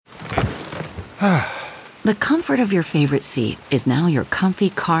The comfort of your favorite seat is now your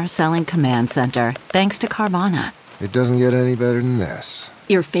comfy car selling command center, thanks to Carvana. It doesn't get any better than this.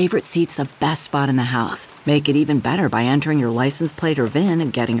 Your favorite seat's the best spot in the house. Make it even better by entering your license plate or VIN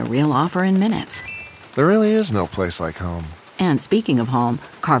and getting a real offer in minutes. There really is no place like home. And speaking of home,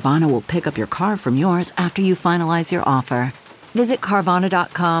 Carvana will pick up your car from yours after you finalize your offer. Visit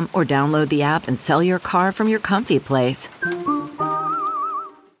Carvana.com or download the app and sell your car from your comfy place.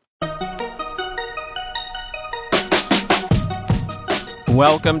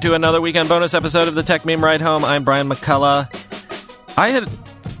 Welcome to another weekend bonus episode of the Tech Meme Ride Home. I'm Brian McCullough. I had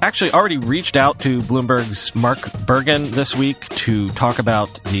actually already reached out to Bloomberg's Mark Bergen this week to talk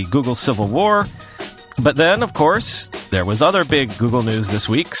about the Google Civil War. But then, of course, there was other big Google news this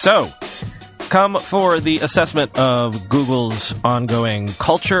week. So, come for the assessment of Google's ongoing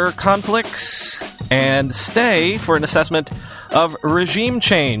culture conflicts, and stay for an assessment of regime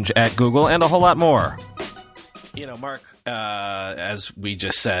change at Google and a whole lot more. You know, Mark, as we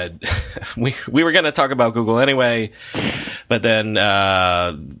just said, we were going to talk about Google anyway, but then,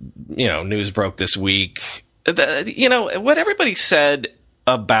 news broke this week. What everybody said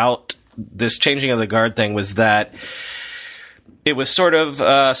about this changing of the guard thing was that it was sort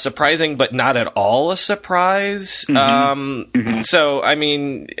of surprising, but not at all a surprise. So, I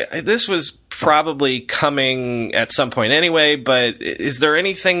mean, this was probably coming at some point anyway, but is there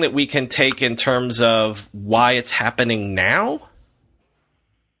anything that we can take in terms of why it's happening now?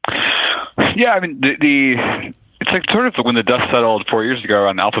 Yeah, I mean, it's like sort of when the dust settled 4 years ago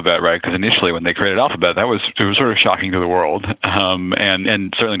on Alphabet, right? Because initially when they created Alphabet, it was sort of shocking to the world,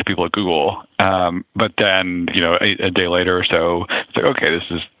 and certainly to people at Google. But then, a day later or so, it's like, okay, this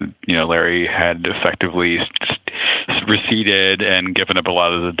is, Larry had effectively receded and given up a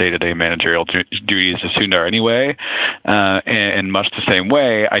lot of the day-to-day managerial duties to Sundar anyway. And much the same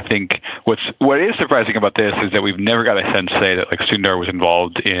way, I think what is surprising about this is that we've never got a sense, say, that like Sundar was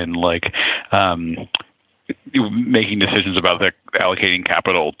involved in making decisions about allocating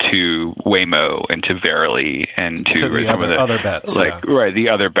capital to Waymo and to Verily and to the other bets. Right, the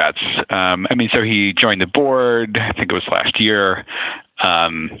other bets. So he joined the board, I think it was last year.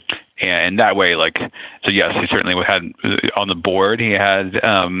 And that way, so yes, he certainly had on the board. He had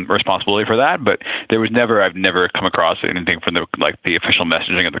responsibility for that, but I've never come across anything from the official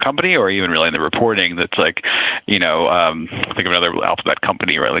messaging of the company, or even really in the reporting that's think of another Alphabet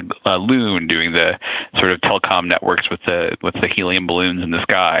company, right? Like Loon doing the sort of telecom networks with the helium balloons in the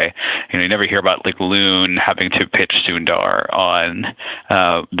sky. You never hear about Loon having to pitch Sundar on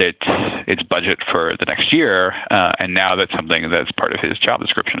its budget for the next year, and now that's something that's part of his job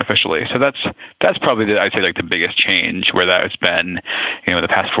description officially. So that's probably I'd say the biggest change where that has been, the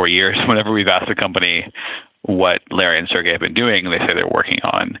past 4 years. Whenever we've asked the company what Larry and Sergey have been doing, they say they're working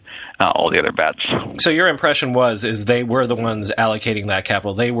on all the other bets. So your impression is they were the ones allocating that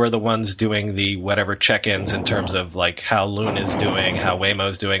capital. They were the ones doing the whatever check-ins in terms of how Loon is doing, how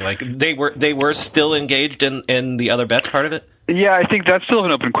Waymo's doing. They were still engaged in the other bets part of it. Yeah, I think that's still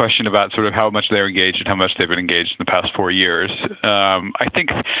an open question about sort of how much they're engaged and how much they've been engaged in the past 4 years. I think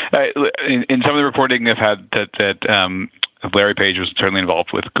in some of the reporting they've had that Larry Page was certainly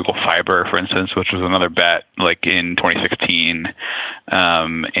involved with Google Fiber, for instance, which was another bet in 2016.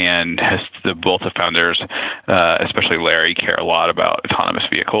 And both the founders, especially Larry, care a lot about autonomous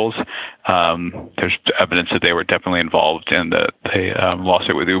vehicles. There's evidence that they were definitely involved in the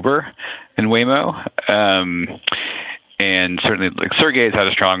lawsuit with Uber and Waymo. And certainly, Sergey's had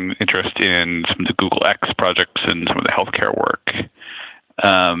a strong interest in some of the Google X projects and some of the healthcare work.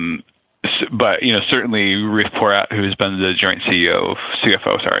 But certainly Ruth Porat, who's been the joint CFO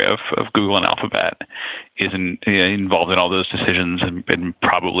of Google and Alphabet, is involved in all those decisions and been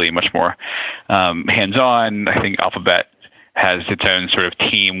probably much more hands-on. I think Alphabet has its own sort of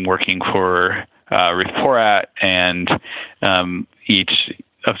team working for Ruth Porat, and each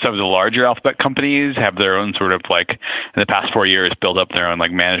of some of the larger Alphabet companies have their own sort of in the past 4 years built up their own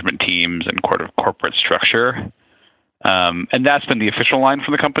management teams and corporate structure. And that's been the official line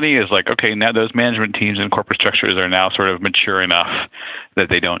from the company is okay, now those management teams and corporate structures are now sort of mature enough that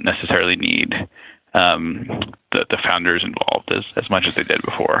they don't necessarily need the founders involved as much as they did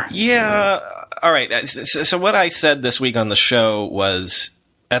before. Yeah. All right. So what I said this week on the show was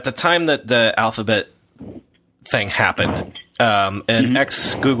at the time that the Alphabet thing happened, an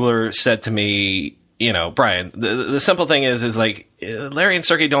ex-Googler said to me, Brian, the simple thing is Larry and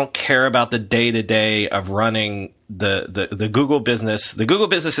Sergey don't care about the day-to-day of running the Google business. The Google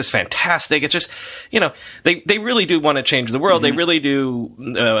business is fantastic. It's just, they really do want to change the world. They really do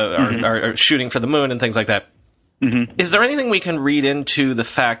are shooting for the moon and things like that. Mm-hmm. Is there anything we can read into the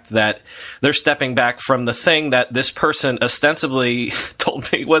fact that they're stepping back from the thing that this person ostensibly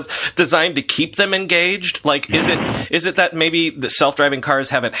told me was designed to keep them engaged? Like, is it that maybe the self-driving cars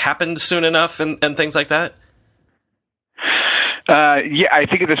haven't happened soon enough and things like that? Yeah, I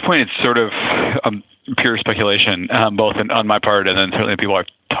think at this point it's sort of pure speculation, both on my part and then certainly the people I've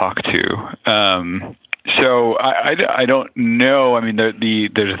talked to. So I don't know. I mean,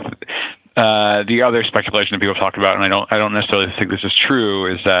 there's the other speculation that people have talked about, and I don't necessarily think this is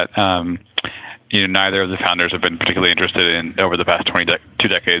true, is that neither of the founders have been particularly interested in over the past 22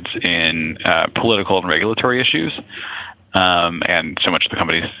 decades in political and regulatory issues, and so much of the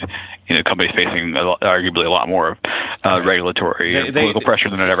companies facing arguably a lot more regulatory and political pressure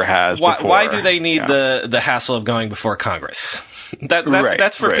than it ever has. Why do they need the hassle of going before Congress?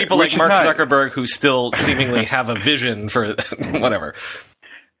 That's for people like Mark Zuckerberg who still seemingly have a vision for whatever.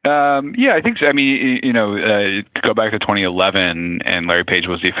 Yeah, I think so. I mean, go back to 2011, and Larry Page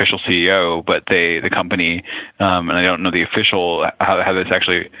was the official CEO, but the company, and I don't know the official how this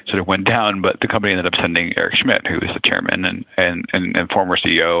actually sort of went down, but the company ended up sending Eric Schmidt, who is the chairman and former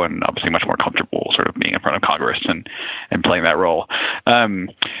CEO, and obviously much more comfortable sort of being in front of Congress and playing that role.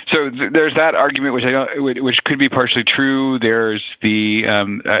 So there's that argument, which could be partially true. There's the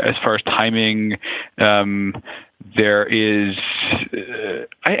as far as timing. There is,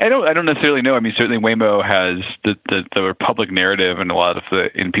 I don't necessarily know. I mean, certainly Waymo has the public narrative, and a lot of the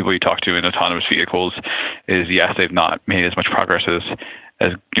people you talk to in autonomous vehicles is yes, they've not made as much progress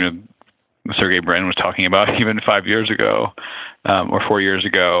as Sergey Brin was talking about even 5 years ago, or 4 years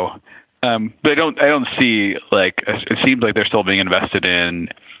ago. But I don't see it seems like they're still being invested in.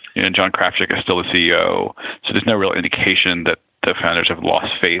 John Krafcik is still the CEO, so there's no real indication that the founders have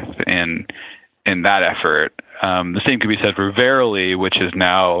lost faith in that effort. The same could be said for Verily, which is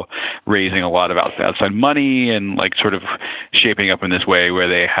now raising a lot of outside money and sort of shaping up in this way where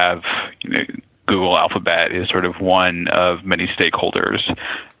they have Google Alphabet is sort of one of many stakeholders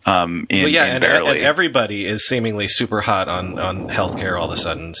in Verily. And everybody is seemingly super hot on healthcare all of a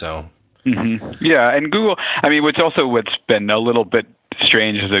sudden. So yeah, and Google. I mean, what's been a little bit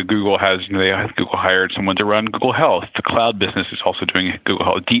strange is that Google has Google hired someone to run Google Health. The cloud business is also doing Google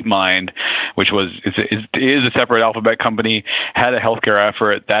Health. DeepMind, which is a separate Alphabet company, had a healthcare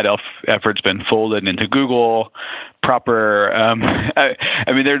effort. That effort's been folded into Google proper. I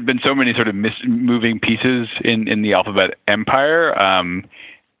mean, there have been so many sort of moving pieces in the Alphabet empire,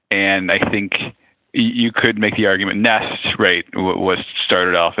 and I think you could make the argument Nest, right, was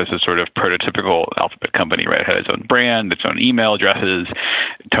started off as a sort of prototypical Alphabet company, right? It had its own brand, its own email addresses.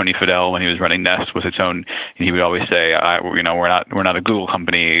 Tony Fadell, when he was running Nest, was its own. He would always say, we're not a Google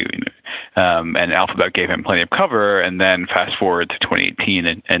company, and Alphabet gave him plenty of cover. And then fast forward to 2018,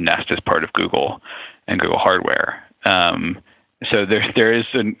 and Nest is part of Google and Google hardware. So there is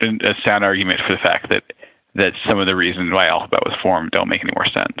a sound argument for the fact that some of the reasons why Alphabet was formed don't make any more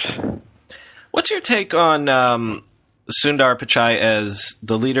sense. What's your take on Sundar Pichai as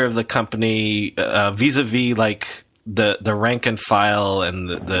the leader of the company vis-a-vis the rank and file and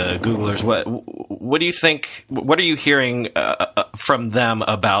the Googlers? What do you think? What are you hearing from them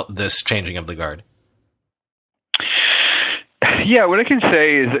about this changing of the guard? Yeah, what I can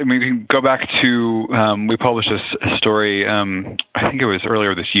say is, I mean, we can go back to, we published this story, I think it was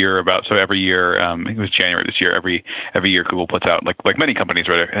earlier this year about, so every year, I think it was January this year, every year Google puts out, like many companies,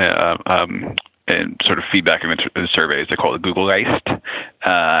 right, and sort of feedback and surveys, they call it Google Geist,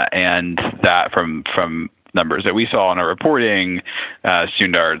 and that from numbers that we saw in our reporting,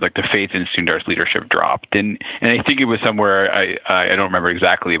 Sundar, the faith in Sundar's leadership dropped. And I think it was somewhere, I don't remember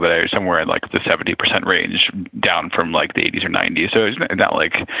exactly, but somewhere in the 70% range, down from the 80s or 90s. So it's not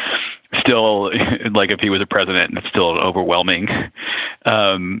still, if he was a president, it's still an overwhelming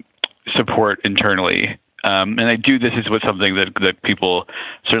support internally. And this is something that people,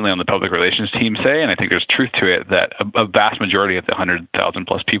 certainly on the public relations team, say, and I think there's truth to it, that a vast majority of the 100,000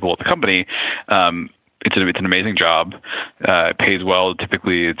 plus people at the company, it's an amazing job. It pays well.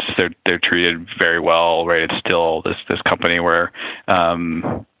 Typically, they're treated very well. Right? It's still this company where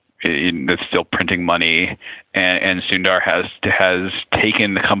it's still printing money, and Sundar has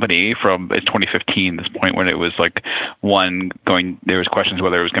taken the company from 2015, this point when it was there was questions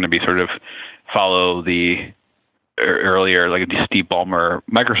whether it was going to be sort of follow the earlier the Steve Ballmer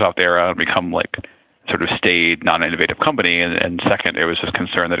Microsoft era and become sort of staid, non-innovative company, and second, there was this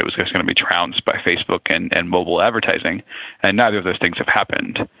concern that it was just going to be trounced by Facebook and mobile advertising, and neither of those things have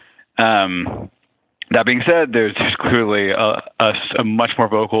happened. That being said, there's clearly a much more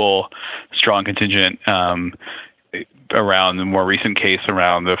vocal, strong contingent around the more recent case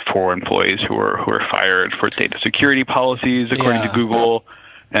around the 4 employees who were fired for data security policies, according to Google,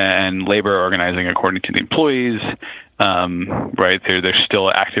 and labor organizing according to the employees. Right, there's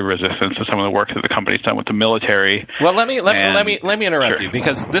still active resistance to some of the work that the company's done with the military. Well, let me interrupt you,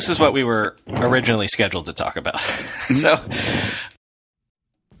 because this is what we were originally scheduled to talk about. So,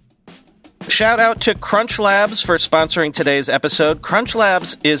 shout out to Crunch Labs for sponsoring today's episode. Crunch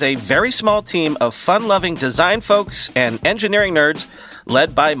Labs is a very small team of fun-loving design folks and engineering nerds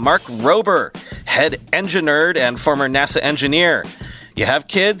led by Mark Rober, head engine nerd and former NASA engineer. You have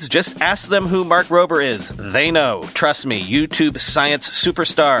kids? Just ask them who Mark Rober is. They know. Trust me, YouTube science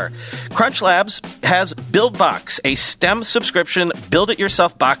superstar. Crunch Labs has BuildBox, a STEM subscription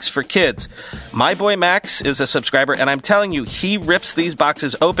build-it-yourself box for kids. My boy Max is a subscriber, and I'm telling you, he rips these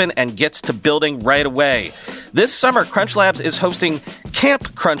boxes open and gets to building right away. This summer, Crunch Labs is hosting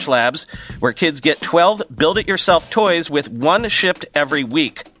Camp Crunch Labs, where kids get 12 build-it-yourself toys with one shipped every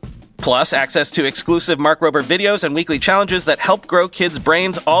week. Plus, access to exclusive Mark Rober videos and weekly challenges that help grow kids'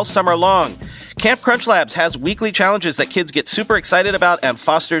 brains all summer long. Camp Crunch Labs has weekly challenges that kids get super excited about and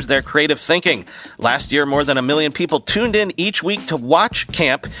fosters their creative thinking. Last year, more than 1 million people tuned in each week to watch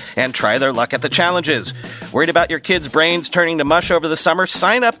camp and try their luck at the challenges. Worried about your kids' brains turning to mush over the summer?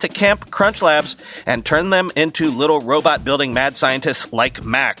 Sign up to Camp Crunch Labs and turn them into little robot-building mad scientists like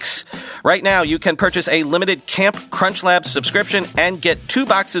Max. Right now, you can purchase a limited Camp Crunch Labs subscription and get 2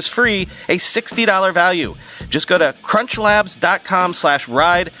 boxes free, a $60 value. Just go to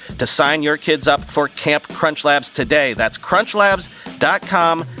crunchlabs.com/ride to sign your kids up for Camp Crunch Labs today. That's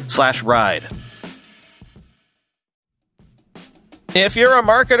crunchlabs.com/ride. If you're a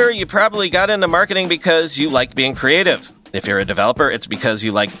marketer, you probably got into marketing because you like being creative. If you're a developer, it's because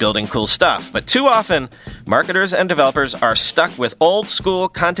you like building cool stuff. But too often, marketers and developers are stuck with old-school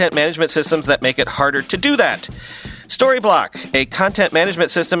content management systems that make it harder to do that. Storyblock, a content management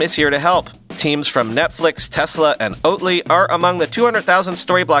system, is here to help. Teams from Netflix, Tesla, and Oatly are among the 200,000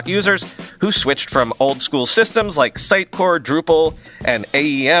 Storyblock users who switched from old-school systems like Sitecore, Drupal, and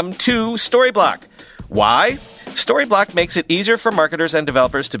AEM to Storyblock. Why? Storyblock makes it easier for marketers and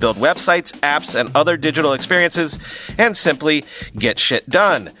developers to build websites, apps, and other digital experiences and simply get shit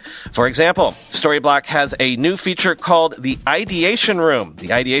done. For example, Storyblock has a new feature called the Ideation Room.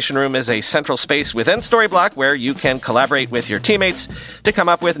 The Ideation Room is a central space within Storyblock where you can collaborate with your teammates to come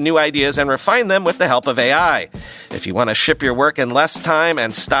up with new ideas and refine them with the help of AI. If you want to ship your work in less time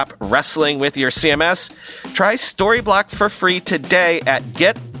and stop wrestling with your CMS, try Storyblock for free today at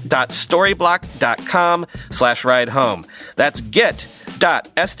get.storyblock.com/ridehome. That's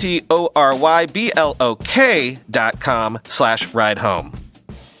get.storyblock.com/ridehome.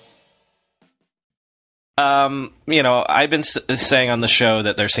 I've been saying on the show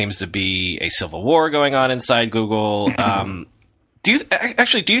that there seems to be a civil war going on inside Google. Do you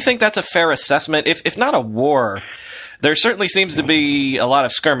think that's a fair assessment? If not a war, there certainly seems to be a lot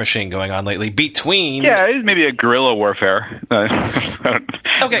of skirmishing going on lately between... Yeah, it is maybe a guerrilla warfare.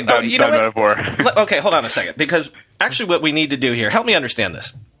 Okay, you know what? Okay, hold on a second, because actually what we need to do here, help me understand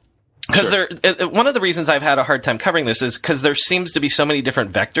this. Because one of the reasons I've had a hard time covering this is because there seems to be so many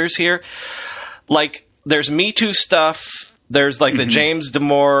different vectors here. Like, there's Me Too stuff, there's like the James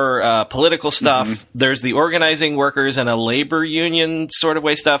Damore political stuff, there's the organizing workers and a labor union sort of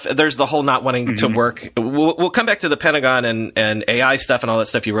way stuff, there's the whole not wanting to work. We'll come back to the Pentagon and AI stuff and all that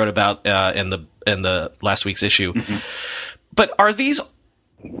stuff you wrote about in the last week's issue. But are these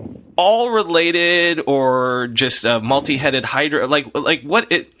all related or just a multi-headed hydra? Like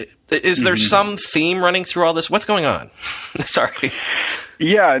what is there some theme running through all this? What's going on? Sorry.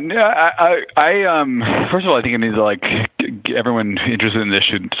 Yeah, I first of all, I think it needs to everyone interested in this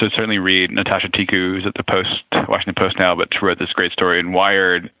should certainly read Natasha Tiku, who's at the Washington Post now, but she wrote this great story in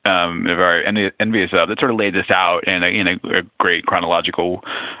Wired, very envious of, that sort of laid this out in a great chronological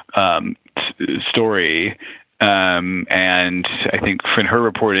story. And I think in her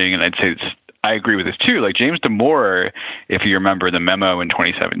reporting, and I'd say I agree with this too, like James Damore, if you remember the memo in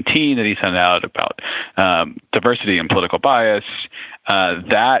 2017 that he sent out about diversity and political bias,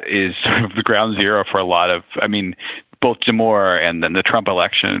 that is sort of the ground zero for a lot of, both Damore and then the Trump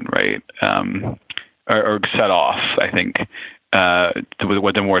election, right, are set off, I think.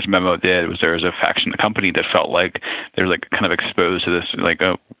 What Damore's memo did was there was a faction in the company that felt like they're like kind of exposed to this, like,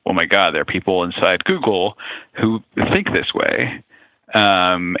 oh my God, there are people inside Google who think this way.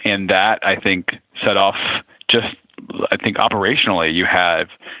 And that, I think, set off operationally, you have,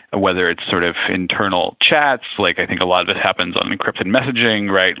 whether it's sort of internal chats, like I think a lot of this happens on encrypted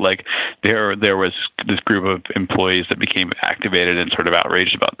messaging, right? Like there was this group of employees that became activated and sort of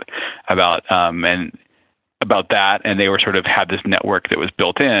outraged about and about that, and they were sort of had this network that was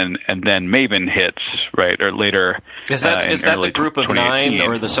built in, and then Maven hits, right, or later. Is that the Group of Nine,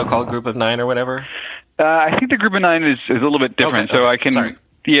 or the so-called Group of Nine, or whatever? I think the Group of Nine is a little bit different. Okay, so I can. Sorry.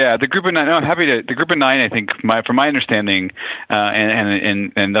 Yeah, the Group of Nine. No, I'm happy to. The Group of Nine, I think, from my understanding,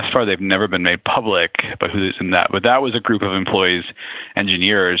 and thus far they've never been made public. But who's in that? But that was a group of employees,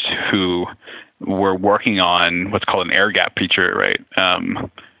 engineers who were working on what's called an air gap feature, right,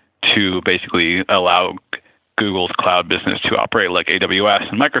 to basically allow Google's cloud business to operate like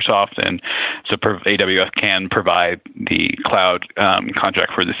AWS and Microsoft, and so AWS can provide the cloud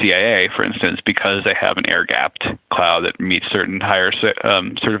contract for the CIA, for instance, because they have an air-gapped cloud that meets certain higher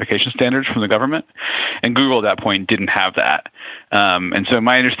certification standards from the government. And Google at that point didn't have that. And so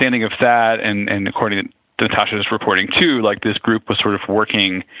my understanding of that, and according to Natasha's reporting too, like this group was sort of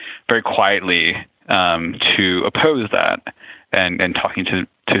working very quietly to oppose that, and talking to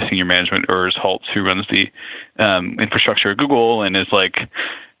senior management, Urs Holtz, who runs the infrastructure at Google and is like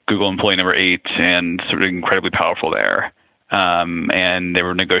Google employee number 8 and sort of incredibly powerful there. And they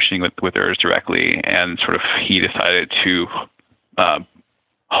were negotiating with Urs directly, and sort of he decided to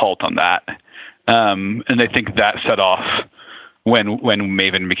halt on that. And I think that set off when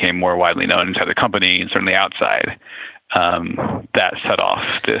Maven became more widely known inside the company and certainly outside. That set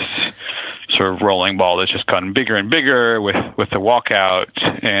off this sort of rolling ball that's just gotten bigger and bigger with the walkout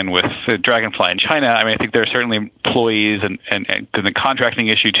and with the Dragonfly in China. I mean, I think there are certainly employees and the contracting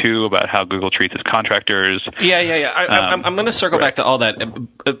issue too about how Google treats its contractors. Yeah. I'm going to circle back to all that,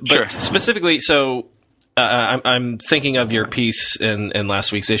 but sure. Specifically, so I'm thinking of your piece in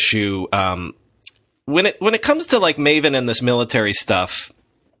last week's issue. When it comes to like Maven and this military stuff,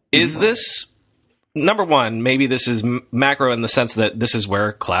 is this? Number one, maybe this is macro in the sense that this is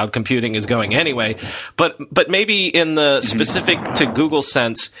where cloud computing is going anyway, but maybe in the specific to Google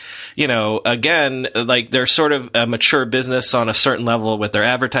sense, you know, again, like they're sort of a mature business on a certain level with their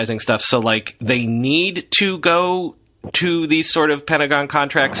advertising stuff. So like they need to go to these sort of Pentagon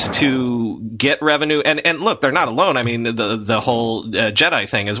contracts to get revenue. And look, they're not alone. I mean, the whole Jedi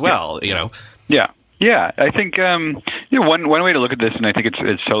thing as well, you know? Yeah. Yeah, I think one way to look at this, and I think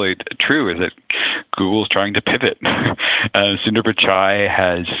it's totally true, is that Google's trying to pivot. Sundar Pichai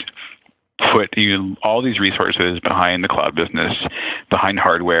has put all these resources behind the cloud business, behind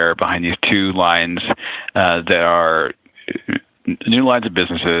hardware, behind these two lines that are new lines of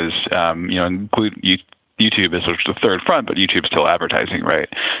businesses. Include YouTube is the third front, but YouTube's still advertising, right?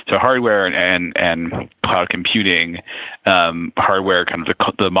 So hardware and cloud computing, hardware, kind of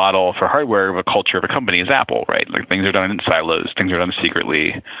the model for hardware of a culture of a company is Apple, right? Like things are done in silos, things are done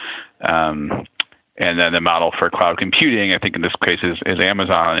secretly. And then the model for cloud computing, I think in this case is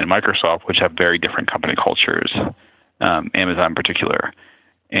Amazon and Microsoft, which have very different company cultures, Amazon in particular.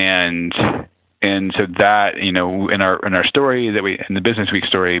 And so that, in our story in the Business Week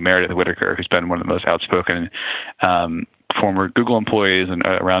story, Meredith Whittaker, who's been one of the most outspoken former Google employees and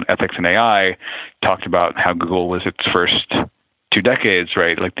around ethics and AI, talked about how Google was its first 2 decades,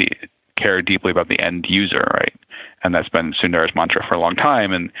 right? Like care deeply about the end user, right? And that's been Sundar's mantra for a long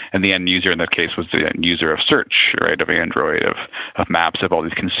time. And the end user in that case was the end user of search, right? Of Android, of maps, of all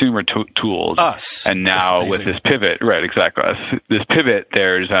these consumer tools. Us. And now with this pivot, right? Exactly. This pivot,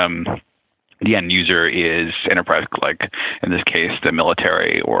 there's the end user is enterprise, like in this case, the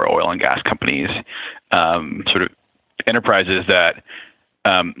military or oil and gas companies, sort of enterprises that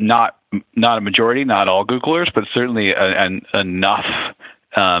not a majority, not all Googlers, but certainly enough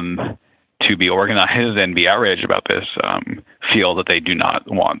to be organized and be outraged about this, feel that they do not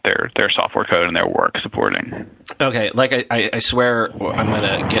want their software code and their work supporting. Okay, like I swear I'm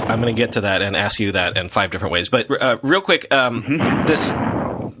gonna get to that and ask you that in 5 different ways. But real quick,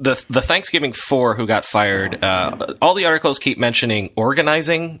 The Thanksgiving 4 who got fired, all the articles keep mentioning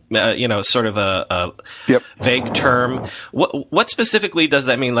organizing, sort of a vague term. What specifically does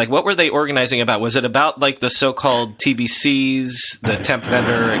that mean? Like, what were they organizing about? Was it about like the so-called TVCs, the temp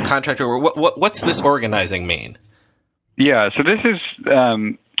vendor and contractor? Or what's this organizing mean? Yeah, so this is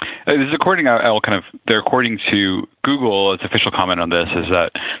according to Google, its official comment on this is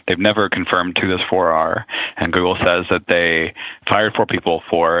that they've never confirmed who this 4 are, and Google says that they fired 4 people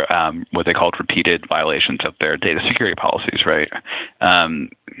for what they called repeated violations of their data security policies, right?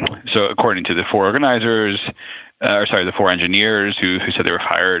 So according to the 4 organizers, the 4 engineers who said they were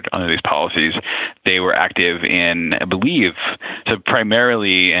fired under these policies, they were active in, I believe, so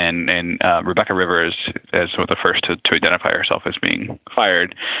primarily in Rebecca Rivers as one of the first to identify herself as being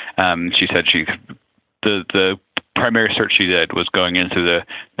fired. She said the primary search she did was going into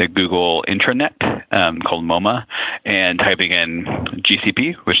the Google intranet, called MoMA, and typing in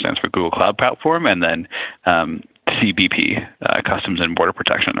GCP, which stands for Google Cloud Platform, and then CBP, Customs and Border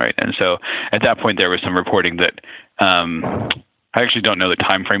Protection, right? And so at that point, there was some reporting that I actually don't know the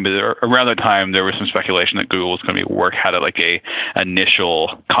time frame, but around that time, there was some speculation that Google was going to had like a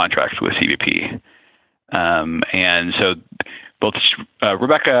initial contract with CBP, and so both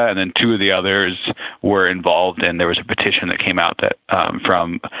Rebecca and then two of the others were involved, and there was a petition that came out that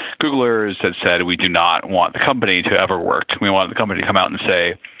from Googlers that said we do not want the company to ever work. We want the company to come out and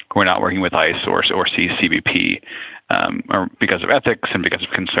say we're not working with ICE or CBP or because of ethics and because of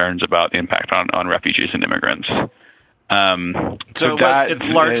concerns about the impact on refugees and immigrants. So it's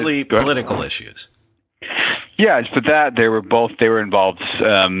largely political issues. Yeah, but they were involved.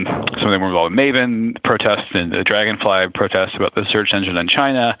 Some of them were involved in Maven protests and the Dragonfly protests about the search engine in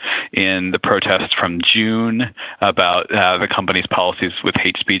China, in the protests from June about the company's policies with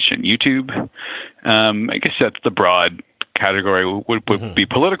hate speech and YouTube. I guess that's the broad category would be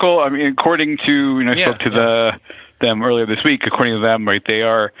political. I mean, according to I spoke to them earlier this week. According to them, right,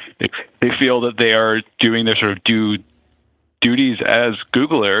 they feel that they are doing their sort of duties as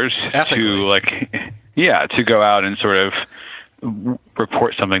Googlers ethically. to go out and sort of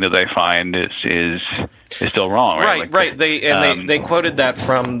report something that they find is still wrong, right? Right. They quoted that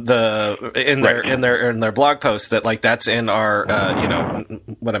from in their blog post that like that's in our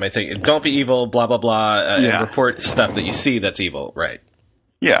what am I thinking? Don't be evil, blah blah blah, and report stuff that you see that's evil, right?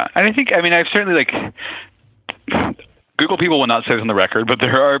 Yeah, and I've certainly Google people will not say this on the record, but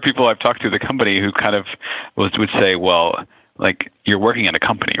there are people I've talked to at the company who kind of would say, well, like you're working at a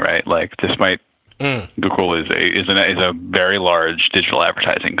company, right? Like this might. Google is a very large digital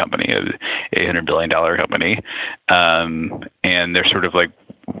advertising company, an $800 billion company, and they're sort of like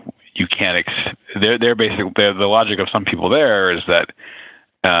you can't. They're basically the logic of some people there is that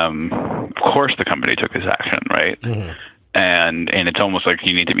of course the company took this action, right? Mm-hmm. And it's almost like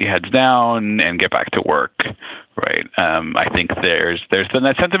you need to be heads down and get back to work, right? I think there's been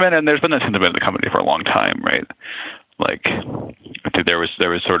that sentiment, and there's been that sentiment in the company for a long time, right? Like there was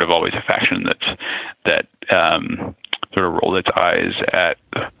sort of always a faction that sort of rolled its eyes at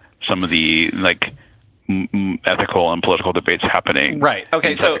some of the ethical and political debates happening. Right.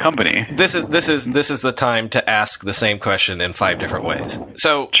 Okay. So the company. This is the time to ask the same question in 5 different ways.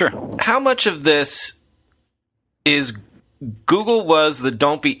 So sure. How much of this is Google was the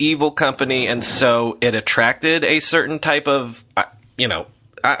don't be evil company, and so it attracted a certain type of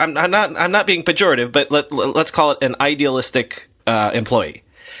I'm not being pejorative, but let's call it an idealistic employee.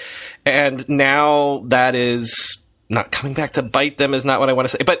 And now that is not coming back to bite them is not what I want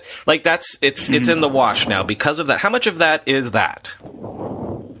to say, but like it's in the wash now because of that. How much of that is that?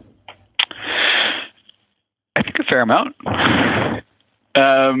 I think a fair amount.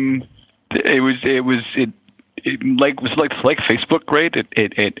 It was like Facebook, right?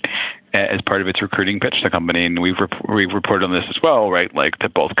 It as part of its recruiting pitch to the company, and we've reported on this as well, right? Like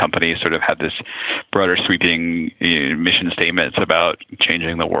that both companies sort of had this broader sweeping mission statements about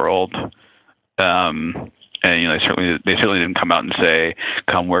changing the world. And they certainly didn't come out and say,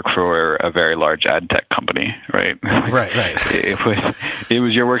 "Come work for a very large ad tech company," right? Right. It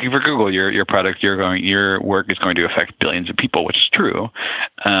was you're working for Google. Your product, your work is going to affect billions of people, which is true.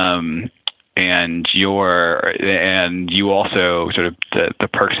 And you also sort of the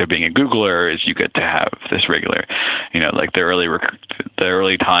perks of being a Googler is you get to have this regular, like the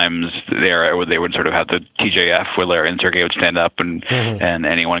early times there where they would sort of have the TJF where Larry and Sergey would stand up and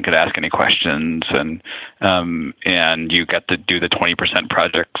anyone could ask any questions and you got to do the 20%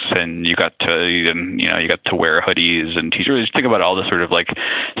 projects and you got to wear hoodies and t-shirts. Think about all the sort of like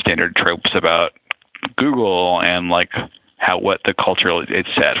standard tropes about Google and like what the culture it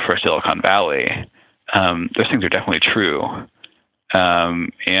set for Silicon Valley. Those things are definitely true.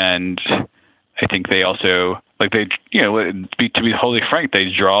 And I think they also to be wholly frank, they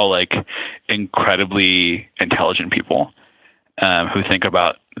draw like incredibly intelligent people who think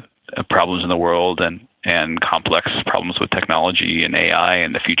about problems in the world and complex problems with technology and AI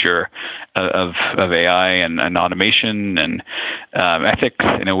and the future of AI and automation and ethics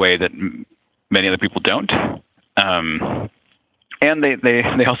in a way that many other people don't. And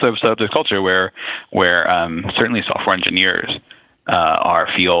they also have set up this culture where certainly software engineers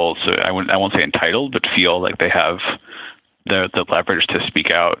feel so I won't say entitled, but feel like they have the leverage to speak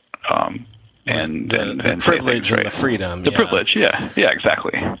out and the privilege things, right? And the freedom, the privilege, yeah,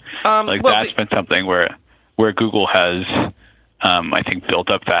 exactly. That's been something where Google has I think built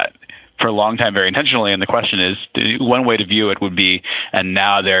up that for a long time very intentionally, and the question is, one way to view it would be, and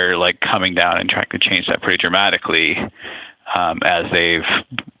now they're like coming down and trying to change that pretty dramatically as they've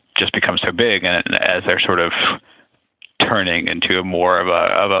just become so big, and as they're sort of turning into more of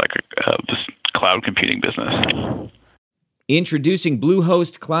a cloud computing business. Introducing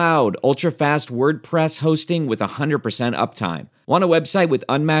Bluehost Cloud, ultra-fast WordPress hosting with 100% uptime. Want a website with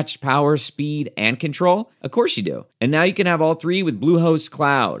unmatched power, speed, and control? Of course you do. And now you can have all three with Bluehost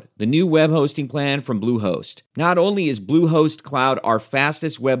Cloud, the new web hosting plan from Bluehost. Not only is Bluehost Cloud our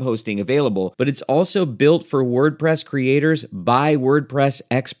fastest web hosting available, but it's also built for WordPress creators by WordPress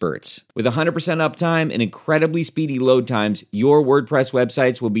experts. With 100% uptime and incredibly speedy load times, your WordPress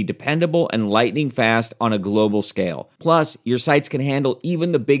websites will be dependable and lightning fast on a global scale. Plus, your sites can handle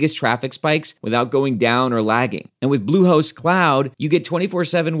even the biggest traffic spikes without going down or lagging. And with Bluehost Cloud, you get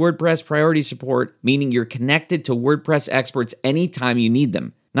 24/7 WordPress priority support, meaning you're connected to WordPress experts anytime you need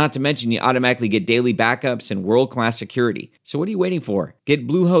them. Not to mention, you automatically get daily backups and world-class security. So what are you waiting for? Get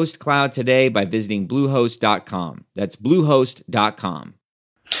Bluehost Cloud today by visiting Bluehost.com. That's Bluehost.com.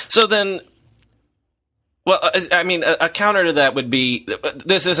 So then, well, I mean, a counter to that would be,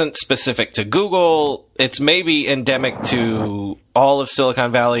 this isn't specific to Google. It's maybe endemic to all of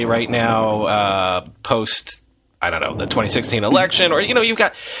Silicon Valley right now, post, I don't know, the 2016 election, or,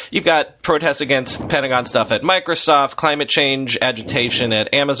 you've got protests against Pentagon stuff at Microsoft, climate change agitation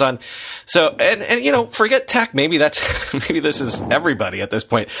at Amazon. So, and forget tech. Maybe this is everybody at this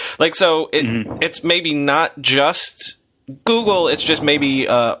point. It's maybe not just Google. It's just maybe,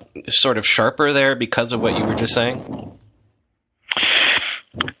 sort of sharper there because of what you were just saying.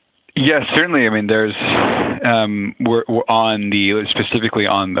 Yes, certainly. I mean, there's, we're on specifically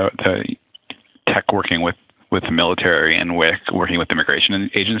on the tech working with the military and working with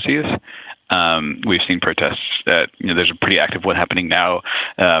immigration agencies. We've seen protests there's a pretty active one happening now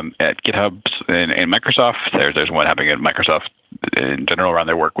at GitHub and Microsoft. There's one happening at Microsoft in general around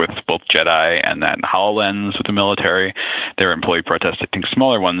their work with both Jedi and then HoloLens with the military. There are employee protests, I think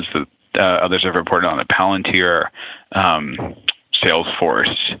smaller ones that others have reported on at Palantir,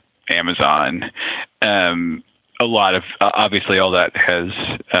 Salesforce, Amazon. A lot of obviously all that has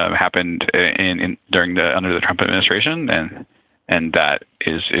happened under the Trump administration, and that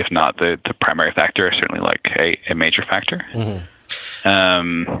is, if not the primary factor, certainly like a major factor.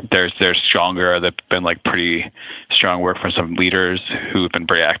 Mm-hmm. There's stronger. There's been like pretty strong work from some leaders who have been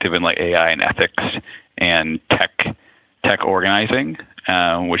very active in like AI and ethics and tech organizing,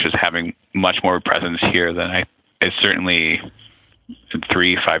 which is having much more presence here than it's certainly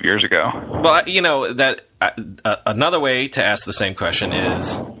 3-5 years ago. Well, that another way to ask the same question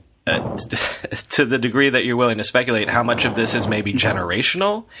is, to the degree that you're willing to speculate, how much of this is maybe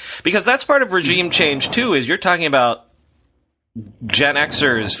generational? Because that's part of regime change too, is you're talking about Gen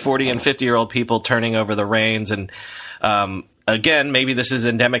Xers, 40 and 50-year-old people turning over the reins. And again, maybe this is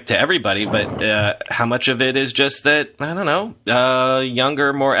endemic to everybody, but how much of it is just that, I don't know,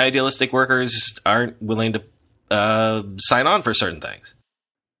 younger, more idealistic workers aren't willing to sign on for certain things?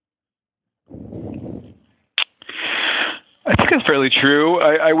 I think that's fairly true.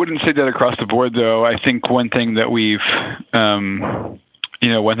 I wouldn't say that across the board, though. I think one thing that one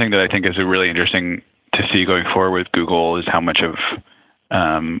thing that I think is really interesting to see going forward with Google is how much of,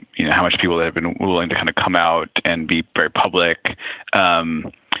 how much people that have been willing to kind of come out and be very public. I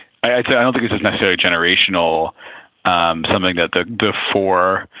don't think this is necessarily generational. Something that the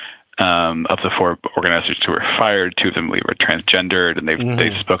four of the four organizers who were fired, 2 of them were transgendered, and they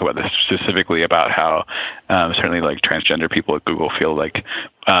spoke about this specifically about how certainly like transgender people at Google feel like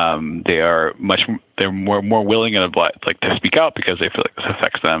they're more willing and like to speak out because they feel like this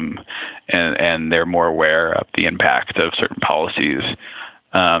affects them, and they're more aware of the impact of certain policies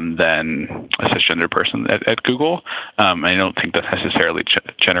than a cisgender person at Google. I don't think that's necessarily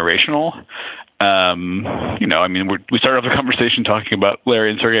generational. We started off the conversation talking about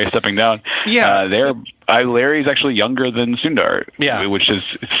Larry and Sergey stepping down. Yeah. Larry's actually younger than Sundar. Yeah. Which is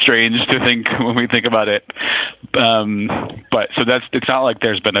strange to think when we think about it. But so it's not like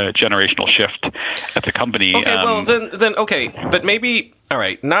there's been a generational shift at the company. Okay. Okay. But maybe, all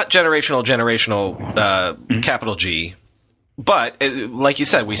right, not generational, capital G. But like you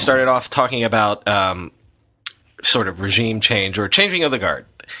said, we started off talking about, sort of regime change or changing of the guard.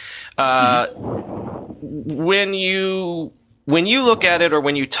 When you look at it or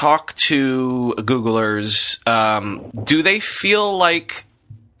when you talk to Googlers, do they feel like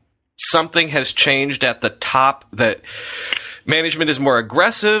something has changed at the top, that management is more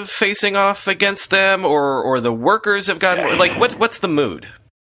aggressive facing off against them, or the workers have gotten more, like what's the mood?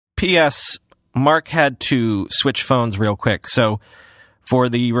 P.S. Mark had to switch phones real quick. So for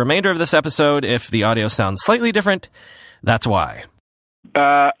the remainder of this episode, if the audio sounds slightly different, that's why.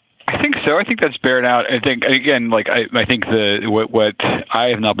 I think so. I think that's borne out. I think again, like I think what I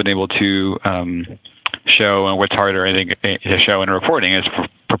have not been able to show, and what's harder, I think, to show in reporting is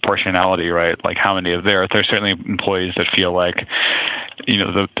proportionality, right? Like how many of there's certainly employees that feel like,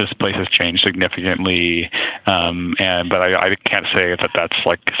 this place has changed significantly, but I can't say that that's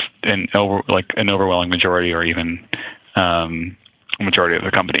like an overwhelming majority or even majority of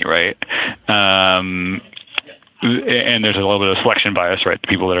the company, right? And there's a little bit of selection bias, right? The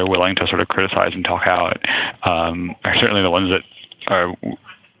people that are willing to sort of criticize and talk out are certainly the ones that are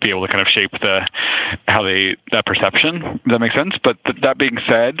be able to kind of shape that perception. Does that make sense? But that being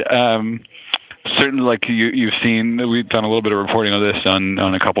said, certainly, like you've seen, we've done a little bit of reporting on this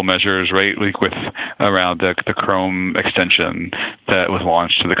on a couple measures, right? Like with around the Chrome extension that was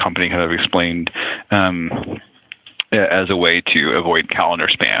launched to the company, kind of explained as a way to avoid calendar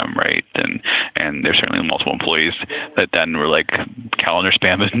spam, right? And there's certainly multiple employees that then were like, calendar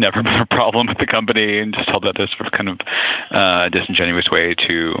spam has never been a problem at the company, and just held that this kind of disingenuous way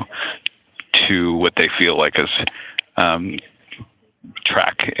to what they feel like is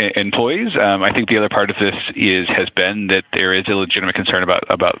track employees. I think the other part of this has been that there is a legitimate concern about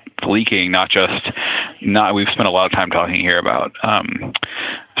leaking, we've spent a lot of time talking here about what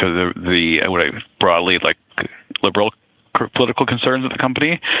I broadly like liberal political concerns of the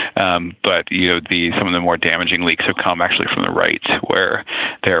company, but some of the more damaging leaks have come actually from the right, where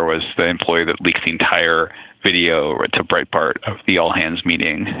there was the employee that leaked the entire video to Breitbart of the all hands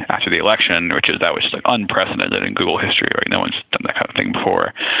meeting after the election, that was like unprecedented in Google history, right? No one's done that kind of thing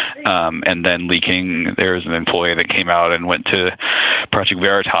before. And then leaking, there's an employee that came out and went to Project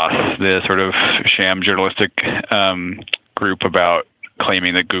Veritas, the sort of sham journalistic group, about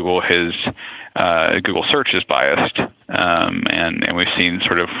claiming that Google search is biased, and we've seen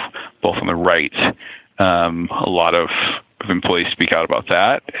sort of both on the right a lot of employees speak out about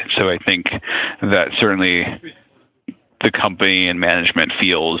that. So I think that certainly the company and management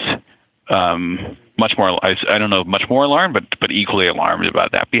feels much more, I don't know, much more alarmed, but equally alarmed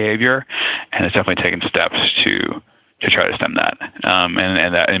about that behavior, and it's definitely taken steps to try to stem that,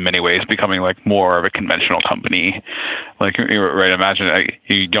 and that in many ways becoming like more of a conventional company. Like, right, imagine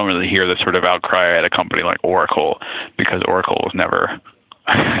you don't really hear this sort of outcry at a company like Oracle, because Oracle was never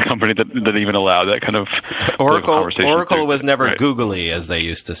a company that even allowed that kind of conversation. Oracle was never right. Googly, as they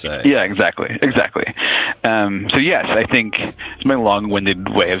used to say. Yeah, exactly. So yes, I think it's my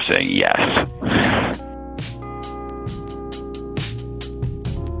long-winded way of saying yes.